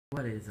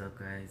What is up,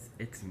 guys?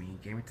 It's me,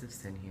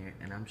 GamerTips10 here,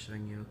 and I'm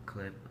showing you a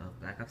clip of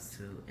Black Ops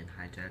 2 in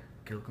hijacked,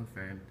 kill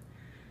confirmed,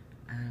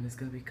 and it's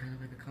gonna be kind of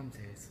like a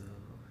commentary, so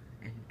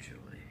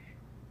enjoy.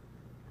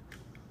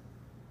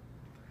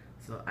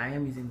 So I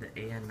am using the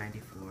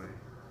AN94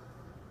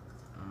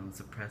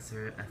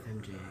 suppressor,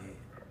 FMJ,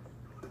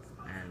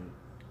 and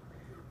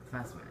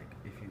fast mag,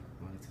 if you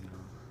wanted to know.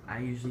 I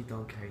usually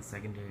don't carry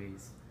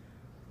secondaries,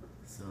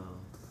 so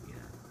yeah.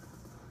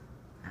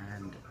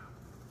 And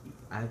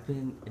I've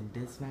been, in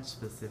this match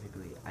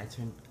specifically, I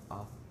turned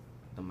off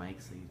the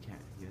mic so you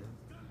can't hear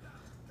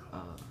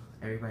them.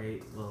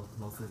 Everybody, well,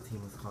 most of the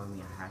team was calling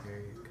me a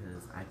hacker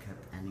because I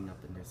kept ending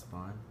up in their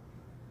spawn.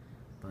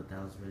 But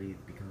that was really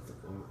because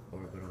of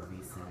orbital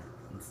reset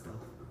and stuff.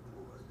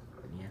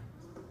 And yeah.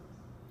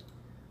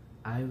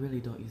 I really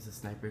don't use the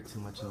sniper too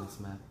much in this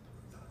map,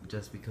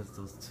 just because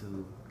those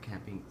two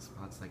camping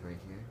spots like right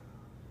here.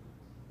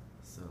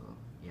 So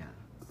yeah.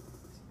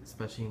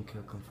 Especially in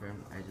kill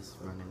confirmed, I just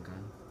run and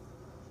gun.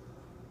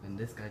 And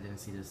this guy didn't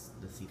see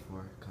the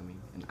C4 coming.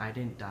 And I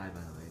didn't die, by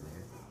the way,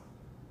 there.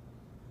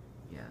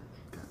 Yeah,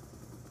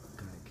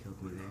 guy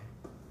killed me there.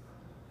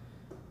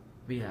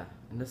 But yeah,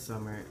 in the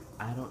summer,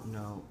 I don't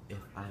know if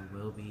I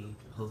will be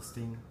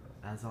posting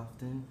as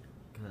often,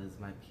 because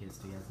my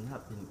PS3 has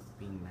not been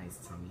being nice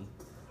to me.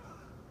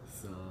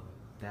 So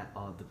that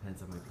all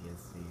depends on my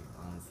PS3,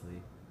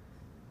 honestly.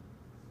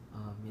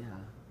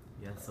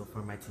 Yeah, so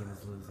far my team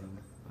is losing,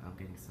 but I'm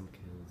getting some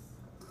kills.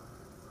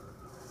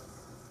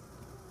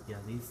 Yeah,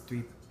 these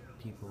three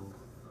people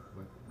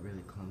were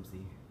really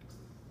clumsy.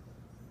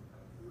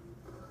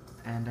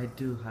 And I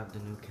do have the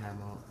new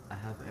camo. I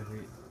have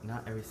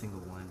not every single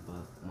one,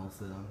 but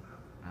most of them.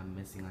 I'm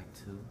missing like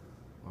 2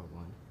 or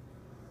 1.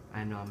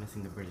 I know I'm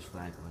missing the British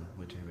flag one,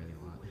 which I really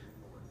want.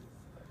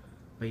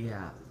 But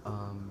yeah,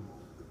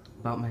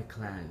 about my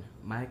clan.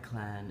 My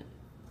clan,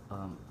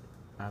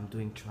 I'm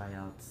doing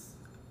tryouts.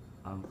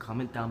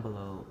 Comment down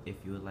below if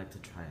you would like to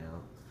try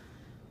out.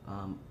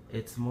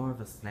 It's more of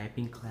a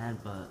sniping clan,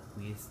 but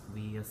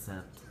we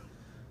accept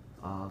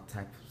all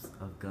types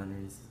of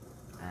gunners,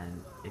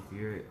 and if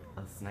you're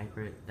a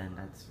sniper, then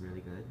that's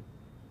really good,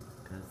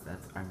 because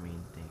that's our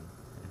main thing.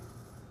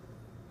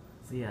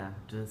 So yeah,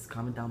 just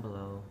comment down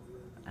below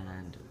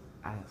and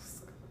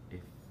ask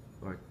if,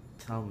 or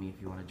tell me if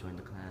you want to join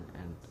the clan,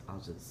 and I'll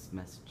just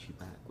message you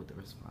back with the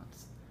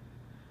response.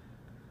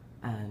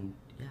 And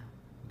yeah,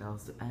 that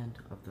was the end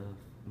of the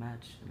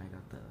match, and I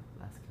got the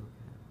last kill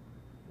cam.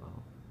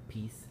 Well,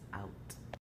 peace out.